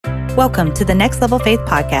Welcome to the Next Level Faith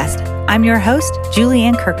podcast. I'm your host,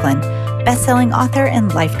 Julianne Kirkland, best-selling author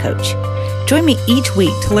and life coach. Join me each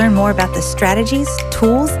week to learn more about the strategies,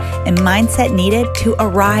 tools, and mindset needed to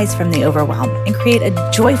arise from the overwhelm and create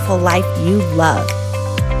a joyful life you love.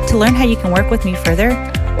 To learn how you can work with me further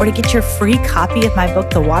or to get your free copy of my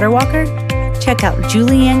book, The Water Walker, check out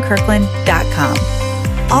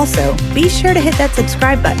juliannekirkland.com. Also, be sure to hit that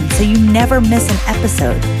subscribe button so you never miss an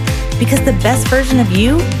episode, because the best version of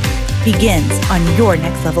you begins on your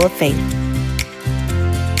next level of faith.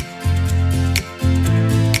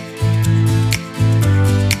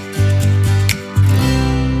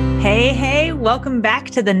 Hey, welcome back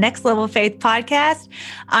to the Next Level Faith podcast.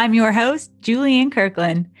 I'm your host, Julianne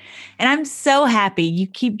Kirkland, and I'm so happy you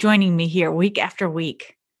keep joining me here week after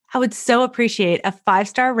week. I would so appreciate a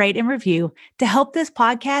 5-star rate and review to help this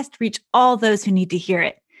podcast reach all those who need to hear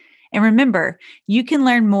it. And remember, you can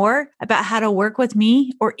learn more about how to work with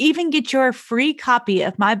me or even get your free copy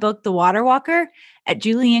of my book, The Water Walker, at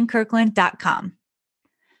juliannekirkland.com.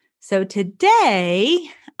 So today,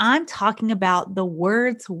 I'm talking about the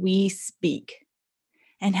words we speak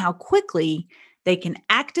and how quickly they can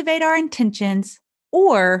activate our intentions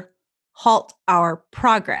or halt our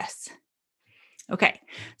progress. Okay,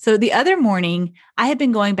 so the other morning, I had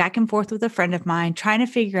been going back and forth with a friend of mine trying to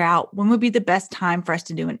figure out when would be the best time for us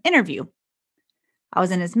to do an interview. I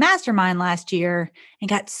was in his mastermind last year and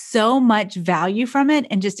got so much value from it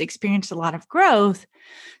and just experienced a lot of growth.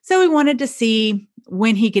 So we wanted to see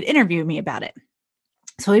when he could interview me about it.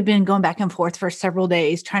 So we've been going back and forth for several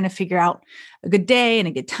days trying to figure out a good day and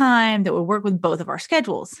a good time that would work with both of our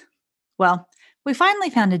schedules. Well, we finally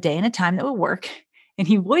found a day and a time that would work. And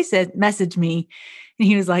he messaged me and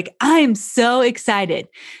he was like, I'm so excited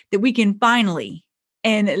that we can finally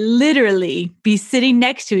and literally be sitting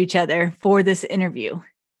next to each other for this interview.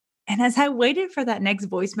 And as I waited for that next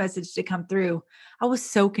voice message to come through, I was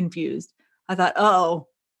so confused. I thought, oh,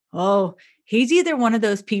 he's either one of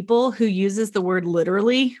those people who uses the word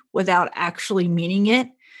literally without actually meaning it,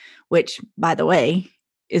 which, by the way,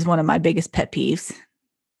 is one of my biggest pet peeves.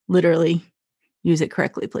 Literally, use it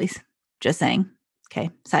correctly, please. Just saying. Okay,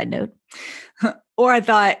 side note. Or I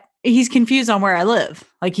thought he's confused on where I live.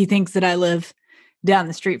 Like he thinks that I live down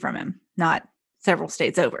the street from him, not several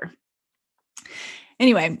states over.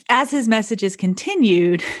 Anyway, as his messages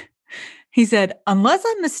continued, he said, unless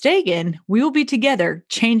I'm mistaken, we will be together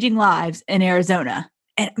changing lives in Arizona.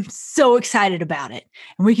 And I'm so excited about it.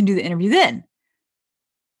 And we can do the interview then.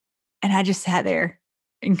 And I just sat there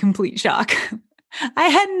in complete shock. I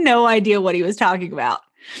had no idea what he was talking about.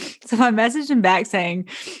 So I messaged him back saying,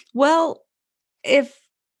 well, if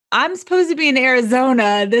I'm supposed to be in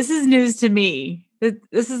Arizona, this is news to me.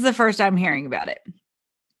 This is the first I'm hearing about it.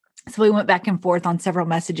 So we went back and forth on several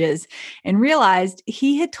messages and realized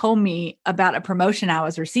he had told me about a promotion I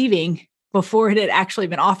was receiving before it had actually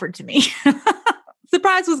been offered to me.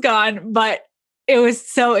 Surprise was gone, but it was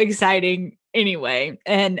so exciting anyway.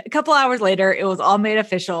 And a couple hours later, it was all made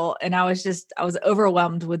official. And I was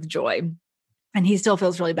overwhelmed with joy. And he still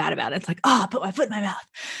feels really bad about it. It's like, I put my foot in my mouth.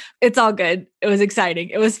 It's all good. It was exciting.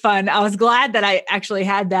 It was fun. I was glad that I actually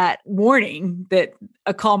had that warning that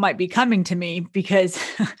a call might be coming to me because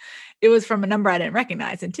it was from a number I didn't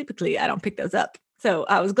recognize. And typically I don't pick those up. So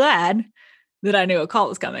I was glad that I knew a call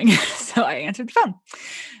was coming. So I answered the phone.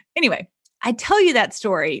 Anyway, I tell you that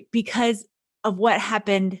story because of what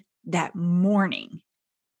happened that morning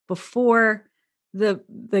before the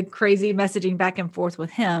crazy messaging back and forth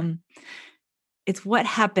with him. It's what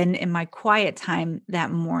happened in my quiet time that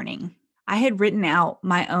morning. I had written out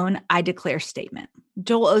my own I Declare statement.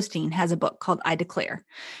 Joel Osteen has a book called I Declare.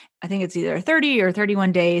 I think it's either 30 or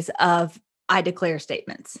 31 days of I Declare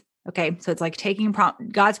statements. Okay. So it's like taking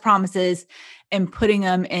God's promises and putting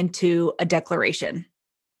them into a declaration.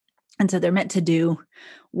 And so they're meant to do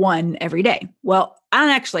one every day. Well, I don't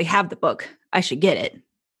actually have the book. I should get it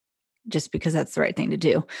just because that's the right thing to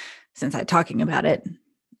do since I'm talking about it.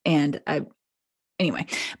 Anyway,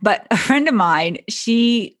 but a friend of mine,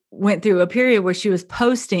 she went through a period where she was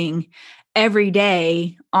posting every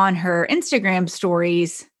day on her Instagram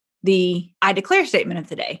stories, the I Declare statement of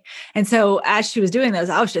the day. And so as she was doing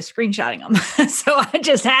those, I was just screenshotting them. So I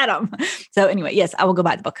just had them. So anyway, yes, I will go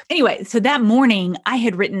buy the book. Anyway, so that morning I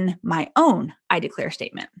had written my own I Declare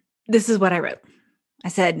statement. This is what I wrote. I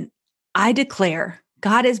said, I declare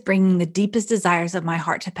God is bringing the deepest desires of my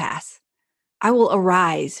heart to pass. I will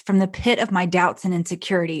arise from the pit of my doubts and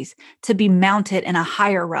insecurities to be mounted in a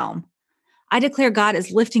higher realm. I declare God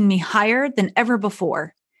is lifting me higher than ever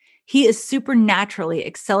before. He is supernaturally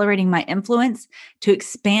accelerating my influence to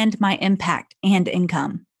expand my impact and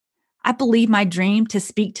income. I believe my dream to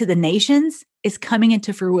speak to the nations is coming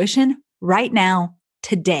into fruition right now,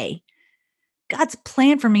 today. God's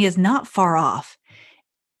plan for me is not far off.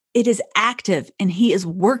 It is active and He is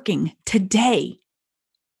working today.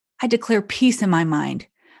 I declare peace in my mind.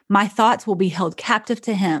 My thoughts will be held captive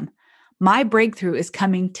to Him. My breakthrough is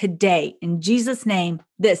coming today. In Jesus' name,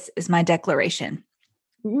 this is my declaration.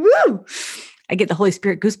 Woo! I get the Holy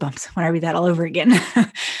Spirit goosebumps when I read that all over again.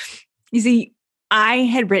 You see, I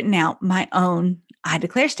had written out my own I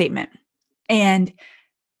declare statement. And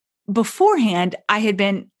beforehand, I had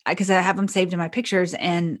been, because I have them saved in my pictures,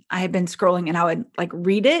 and I had been scrolling and I would like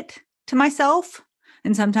read it to myself.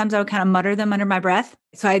 And sometimes I would kind of mutter them under my breath.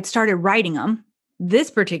 So I had started writing them.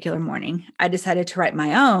 This particular morning, I decided to write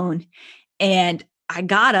my own. And I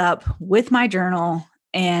got up with my journal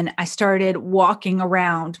and I started walking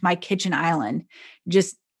around my kitchen island,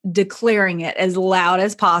 just declaring it as loud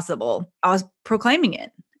as possible. I was proclaiming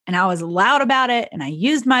it and I was loud about it and I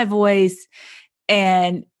used my voice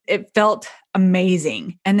and it felt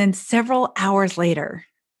amazing. And then several hours later,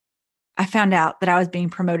 I found out that I was being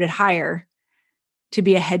promoted higher to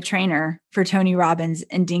be a head trainer for Tony Robbins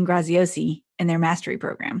and Dean Graziosi in their mastery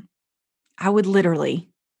program. I would literally,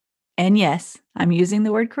 and yes, I'm using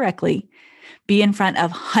the word correctly, be in front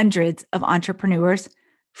of hundreds of entrepreneurs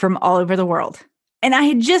from all over the world. And I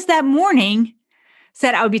had just that morning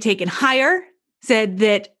said I would be taken higher, said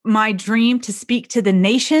that my dream to speak to the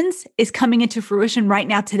nations is coming into fruition right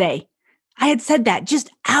now today. I had said that just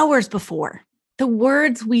hours before. The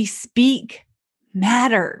words we speak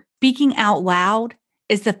matter. Speaking out loud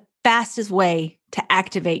is the fastest way to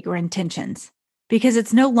activate your intentions because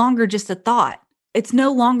it's no longer just a thought. It's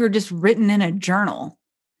no longer just written in a journal.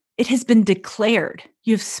 It has been declared.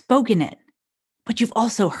 You've spoken it, but you've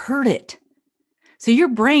also heard it. So your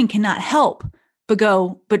brain cannot help but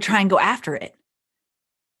try and go after it,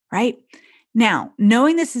 right? Now,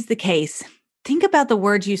 knowing this is the case, think about the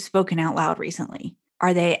words you've spoken out loud recently.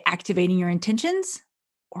 Are they activating your intentions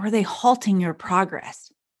or are they halting your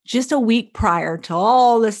progress? Just a week prior to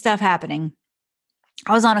all this stuff happening,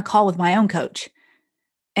 I was on a call with my own coach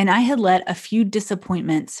and I had let a few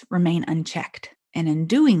disappointments remain unchecked. And in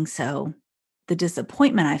doing so, the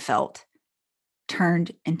disappointment I felt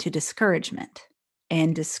turned into discouragement.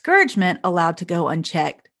 And discouragement allowed to go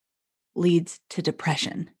unchecked leads to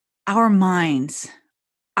depression. Our minds,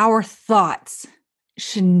 our thoughts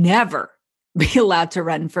should never be allowed to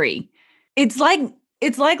run free. It's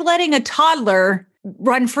like letting a toddler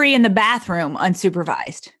run free in the bathroom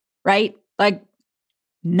unsupervised, right? Like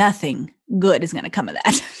nothing good is going to come of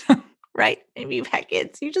that, right? Maybe you've had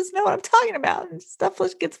kids, you just know what I'm talking about. And stuff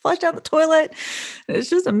gets flushed down the toilet. And it's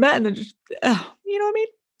just a mess. And you know what I mean?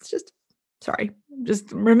 It's just, sorry, I'm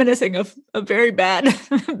just reminiscing of very bad,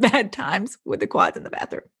 bad times with the quads in the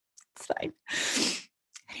bathroom. It's fine.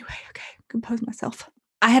 Anyway, okay, compose myself.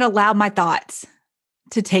 I had allowed my thoughts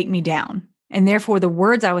to take me down. And therefore, the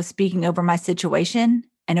words I was speaking over my situation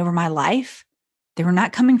and over my life, they were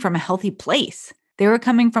not coming from a healthy place. They were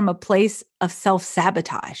coming from a place of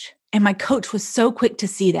self-sabotage. And my coach was so quick to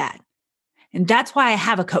see that. And that's why I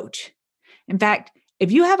have a coach. In fact,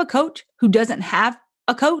 if you have a coach who doesn't have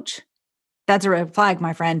a coach, that's a red flag,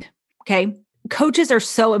 my friend. Okay. Coaches are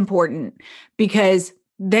so important because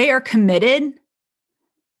they are committed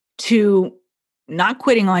to not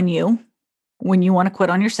quitting on you when you want to quit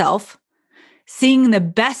on yourself, seeing the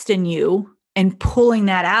best in you and pulling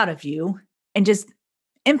that out of you and just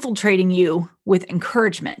infiltrating you with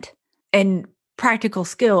encouragement and practical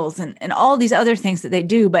skills and all these other things that they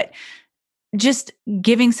do, but just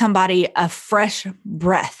giving somebody a fresh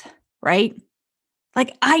breath, right?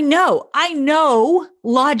 Like I know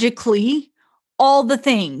logically all the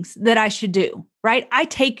things that I should do, right? I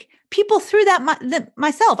take people through that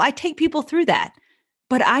myself. I take people through that,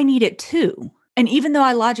 but I need it too. And even though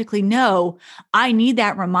I logically know, I need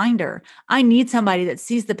that reminder. I need somebody that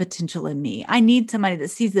sees the potential in me. I need somebody that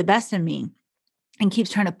sees the best in me and keeps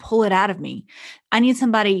trying to pull it out of me. I need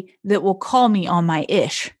somebody that will call me on my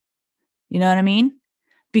ish. You know what I mean?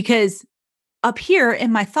 Because up here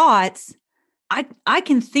in my thoughts, I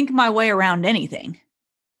can think my way around anything.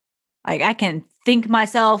 Like I can think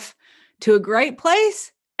myself to a great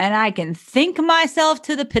place and I can think myself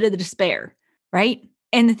to the pit of the despair, right?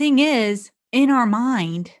 And the thing is, in our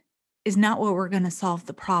mind is not where we're going to solve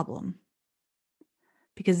the problem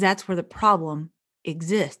because that's where the problem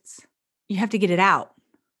exists. You have to get it out.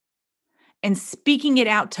 And speaking it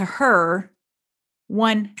out to her,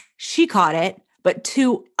 one, she caught it, but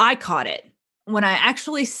two, I caught it. When I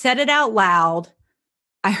actually said it out loud,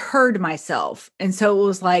 I heard myself. And so it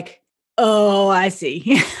was like, Oh, I see.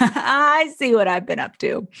 I see what I've been up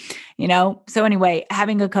to, So anyway,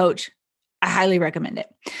 having a coach, I highly recommend it.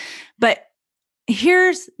 But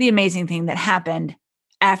here's the amazing thing that happened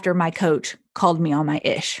after my coach called me on my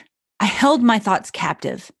ish. I held my thoughts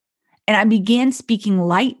captive and I began speaking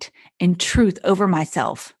light and truth over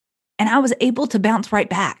myself. And I was able to bounce right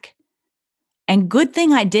back. And good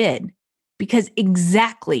thing I did, because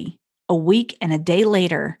exactly a week and a day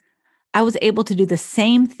later, I was able to do the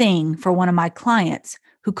same thing for one of my clients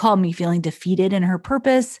who called me feeling defeated in her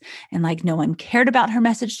purpose and like no one cared about her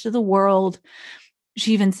message to the world.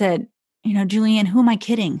 She even said, Julianne, who am I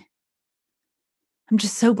kidding? I'm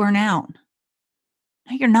just so burnt out.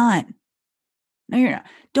 No, you're not. No, you're not.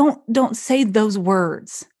 Don't say those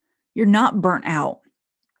words. You're not burnt out.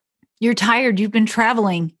 You're tired. You've been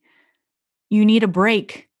traveling. You need a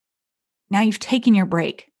break. Now you've taken your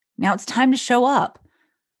break. Now it's time to show up.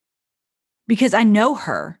 Because I know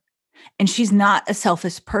her and she's not a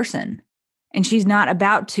selfish person and she's not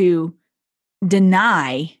about to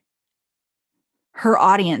deny her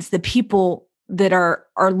audience, the people that are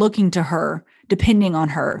looking to her, depending on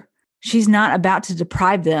her. She's not about to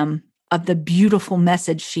deprive them of the beautiful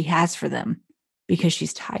message she has for them because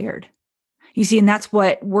she's tired. You see, and that's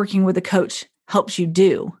what working with a coach helps you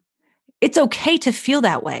do. It's okay to feel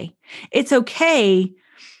that way. It's okay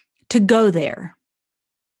to go there.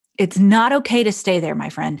 It's not okay to stay there, my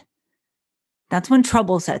friend. That's when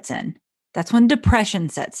trouble sets in. That's when depression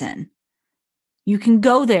sets in. You can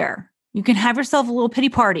go there. You can have yourself a little pity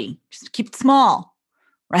party. Just keep it small,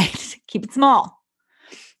 right? Keep it small.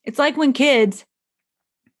 It's like when kids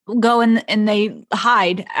go and they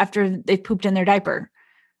hide after they've pooped in their diaper,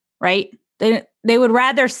 right? They would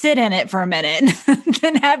rather sit in it for a minute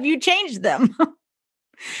than have you change them,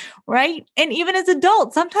 right? And even as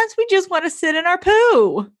adults, sometimes we just want to sit in our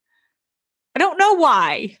poo. I don't know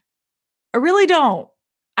why. I really don't.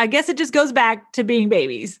 I guess it just goes back to being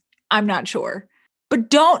babies. I'm not sure. But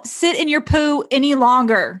don't sit in your poo any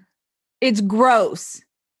longer. It's gross.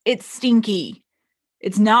 It's stinky.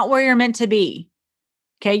 It's not where you're meant to be.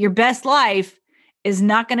 Okay, your best life is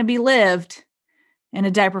not going to be lived in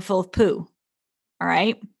a diaper full of poo. All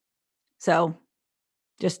right? So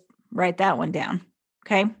just write that one down.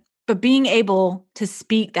 Okay? But being able to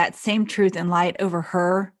speak that same truth and light over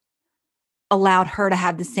her allowed her to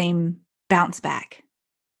have the same bounce back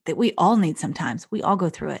that we all need sometimes. We all go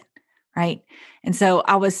through it, right? And so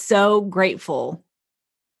I was so grateful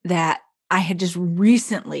that I had just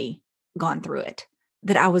recently gone through it,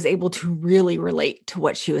 that I was able to really relate to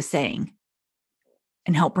what she was saying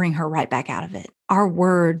and help bring her right back out of it. Our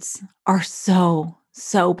words are so,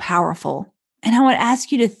 so powerful. And I would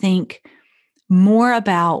ask you to think more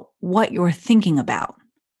about what you're thinking about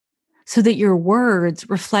so that your words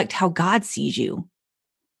reflect how God sees you,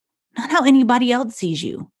 not how anybody else sees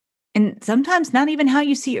you. And sometimes not even how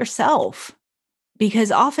you see yourself,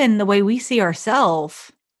 because often the way we see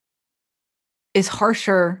ourselves is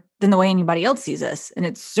harsher than the way anybody else sees us. And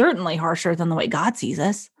it's certainly harsher than the way God sees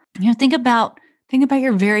us. Think about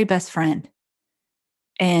your very best friend.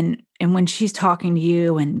 And when she's talking to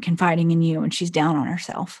you and confiding in you and she's down on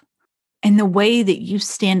herself, and the way that you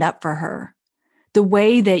stand up for her, the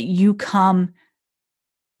way that you come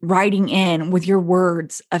writing in with your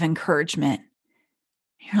words of encouragement.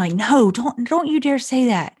 You're like, no, don't you dare say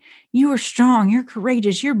that. You are strong. You're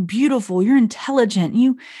courageous. You're beautiful. You're intelligent.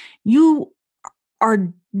 You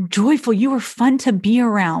are joyful. You are fun to be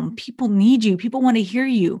around. People need you. People want to hear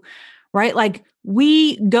you, right? Like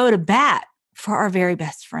we go to bat for our very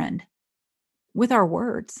best friend with our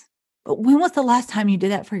words. But when was the last time you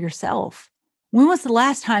did that for yourself? When was the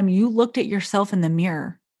last time you looked at yourself in the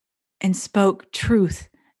mirror and spoke truth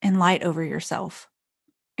and light over yourself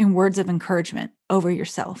and words of encouragement over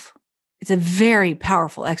yourself? It's a very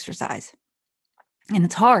powerful exercise. And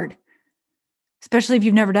it's hard, especially if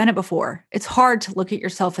you've never done it before. It's hard to look at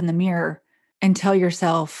yourself in the mirror and tell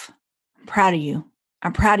yourself, I'm proud of you.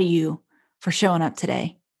 I'm proud of you for showing up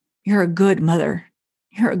today. You're a good mother.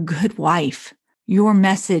 You're a good wife. Your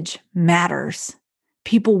message matters.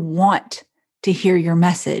 People want to hear your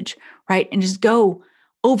message, right? And just go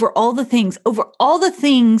over all the things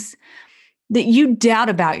that you doubt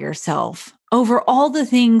about yourself, over all the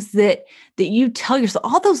things that you tell yourself,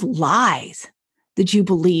 all those lies that you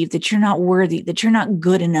believe, that you're not worthy, that you're not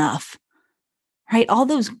good enough, right? All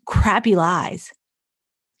those crappy lies.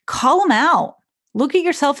 Call them out. Look at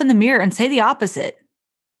yourself in the mirror and say the opposite.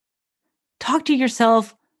 Talk to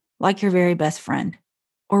yourself like your very best friend,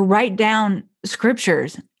 or write down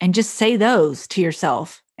scriptures and just say those to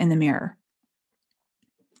yourself in the mirror,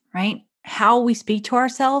 right? How we speak to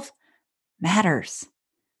ourselves matters.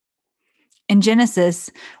 In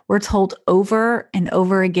Genesis, we're told over and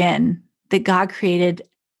over again that God created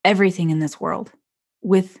everything in this world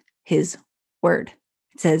with his word.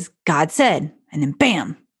 It says, God said, and then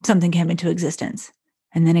bam, something came into existence.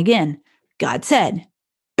 And then again, God said,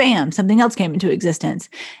 bam, something else came into existence.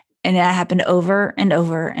 And that happened over and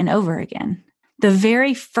over and over again. The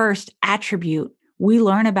very first attribute we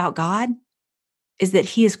learn about God is that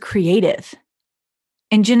he is creative.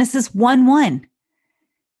 In Genesis 1:1,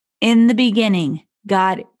 in the beginning,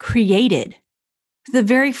 God created. The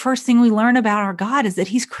very first thing we learn about our God is that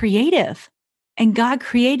he's creative. And God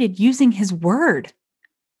created using his word.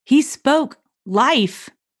 He spoke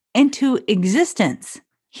life into existence.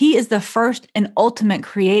 He is the first and ultimate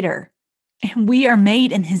creator, and we are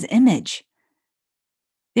made in his image.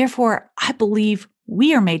 Therefore, I believe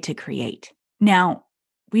we are made to create. Now,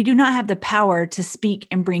 we do not have the power to speak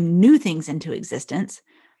and bring new things into existence,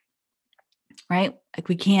 right? Like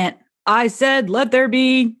we can't, I said, let there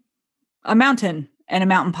be a mountain, and a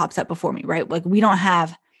mountain pops up before me, right? Like we don't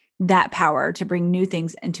have that power to bring new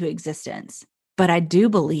things into existence. But I do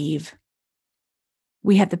believe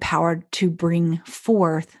we have the power to bring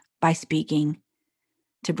forth by speaking,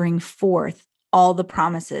 to bring forth all the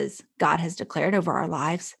promises God has declared over our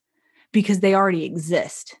lives because they already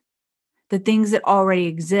exist. The things that already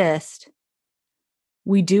exist,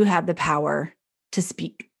 we do have the power to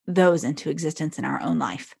speak those into existence in our own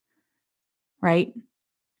life, right?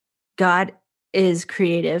 God is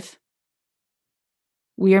creative.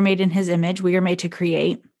 We are made in his image. We are made to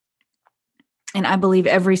create. And I believe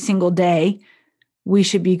every single day we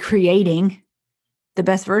should be creating the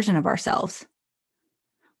best version of ourselves.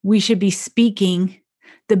 We should be speaking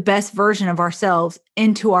the best version of ourselves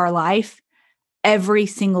into our life every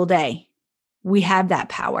single day. We have that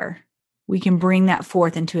power. We can bring that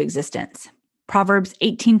forth into existence. Proverbs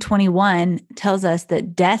 18:21 tells us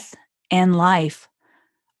that death and life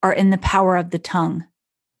are in the power of the tongue,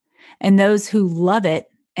 and those who love it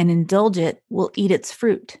and indulge it will eat its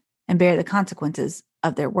fruit and bear the consequences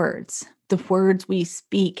of their words. The words we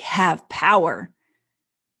speak have power.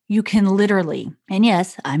 You can literally, and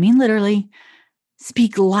yes, I mean literally,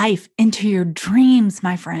 speak life into your dreams,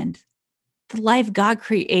 my friend. The life God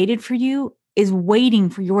created for you is waiting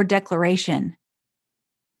for your declaration.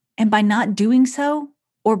 And by not doing so,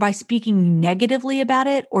 or by speaking negatively about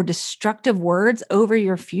it or destructive words over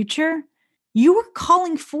your future, you are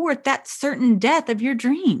calling forth that certain death of your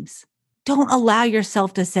dreams. Don't allow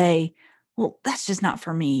yourself to say, well, that's just not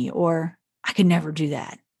for me, or I could never do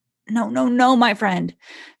that. No, my friend.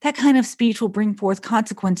 That kind of speech will bring forth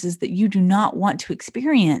consequences that you do not want to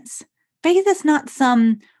experience. Faith is not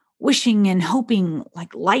some wishing and hoping,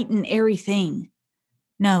 like light and airy thing.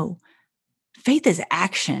 No, faith is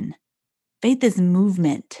action. Faith is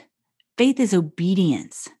movement. Faith is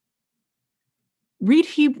obedience. Read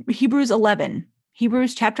Hebrews 11,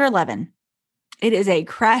 Hebrews chapter 11. It is a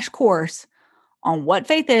crash course on what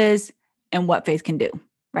faith is and what faith can do,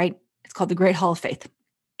 right? It's called the Great Hall of Faith.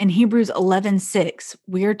 In Hebrews 11:6,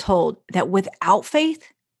 we are told that without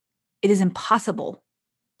faith, it is impossible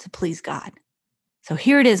to please God. So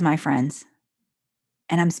here it is, my friends,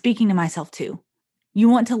 and I'm speaking to myself too. You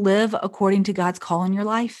want to live according to God's call in your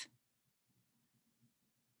life?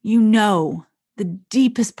 You know the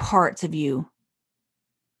deepest parts of you,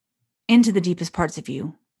 into the deepest parts of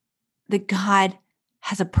you, that God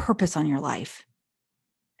has a purpose on your life,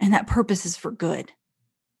 and that purpose is for good.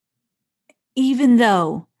 Even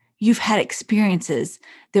though you've had experiences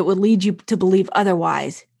that would lead you to believe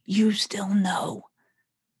otherwise, you still know,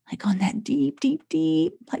 like on that deep,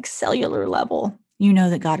 like cellular level, you know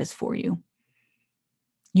that God is for you.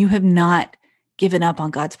 You have not given up on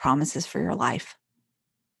God's promises for your life.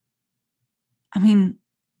 I mean,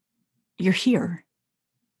 you're here.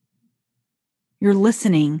 You're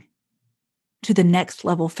listening to the Next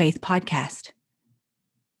Level Faith podcast.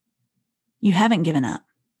 You haven't given up.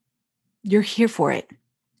 You're here for it.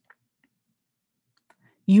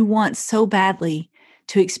 You want so badly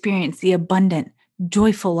to experience the abundant,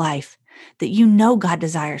 joyful life that you know God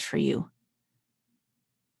desires for you.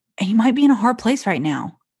 And you might be in a hard place right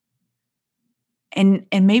now. And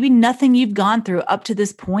maybe nothing you've gone through up to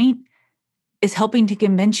this point is helping to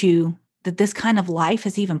convince you that this kind of life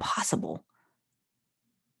is even possible.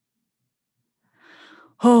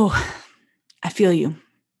 Oh, I feel you.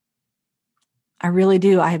 I really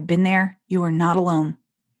do. I have been there. You are not alone.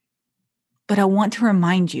 But I want to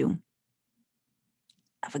remind you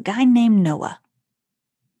of a guy named Noah,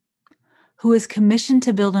 who was commissioned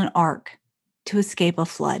to build an ark to escape a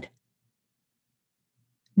flood.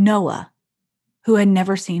 Noah, who had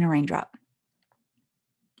never seen a raindrop.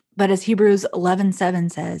 But as Hebrews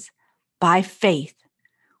 11:7 says, by faith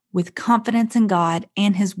with confidence in God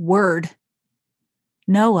and his word.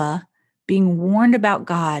 Noah, being warned by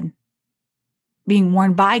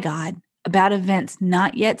God about events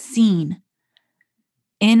not yet seen,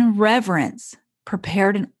 in reverence,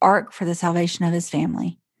 prepared an ark for the salvation of his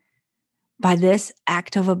family. By this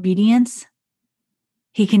act of obedience,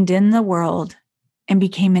 he condemned the world and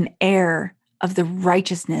became an heir of the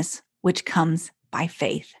righteousness which comes by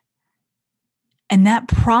faith. And that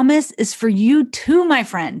promise is for you too, my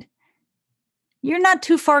friend. You're not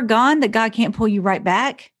too far gone that God can't pull you right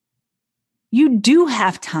back. You do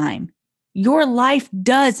have time. Your life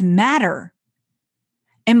does matter.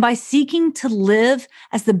 And by seeking to live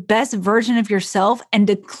as the best version of yourself and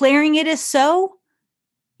declaring it as so,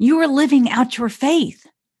 you are living out your faith.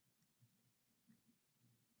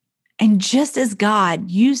 And just as God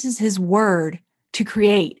uses his word to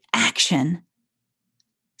create action,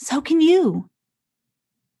 so can you.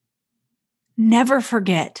 Never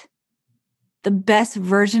forget, the best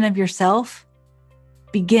version of yourself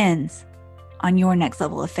begins on your next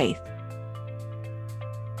level of faith.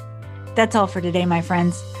 That's all for today, my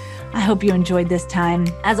friends. I hope you enjoyed this time.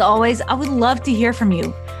 As always, I would love to hear from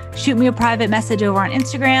you. Shoot me a private message over on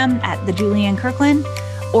Instagram at The Julianne Kirkland,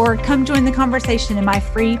 or come join the conversation in my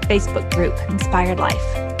free Facebook group, Inspired Life.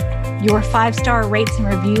 Your 5-star rates and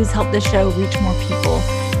reviews help the show reach more people,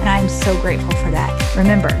 and I am so grateful for that.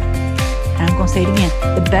 Remember, and I'm going to say it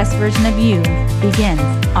again, the best version of you begins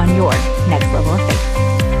on your next level of faith.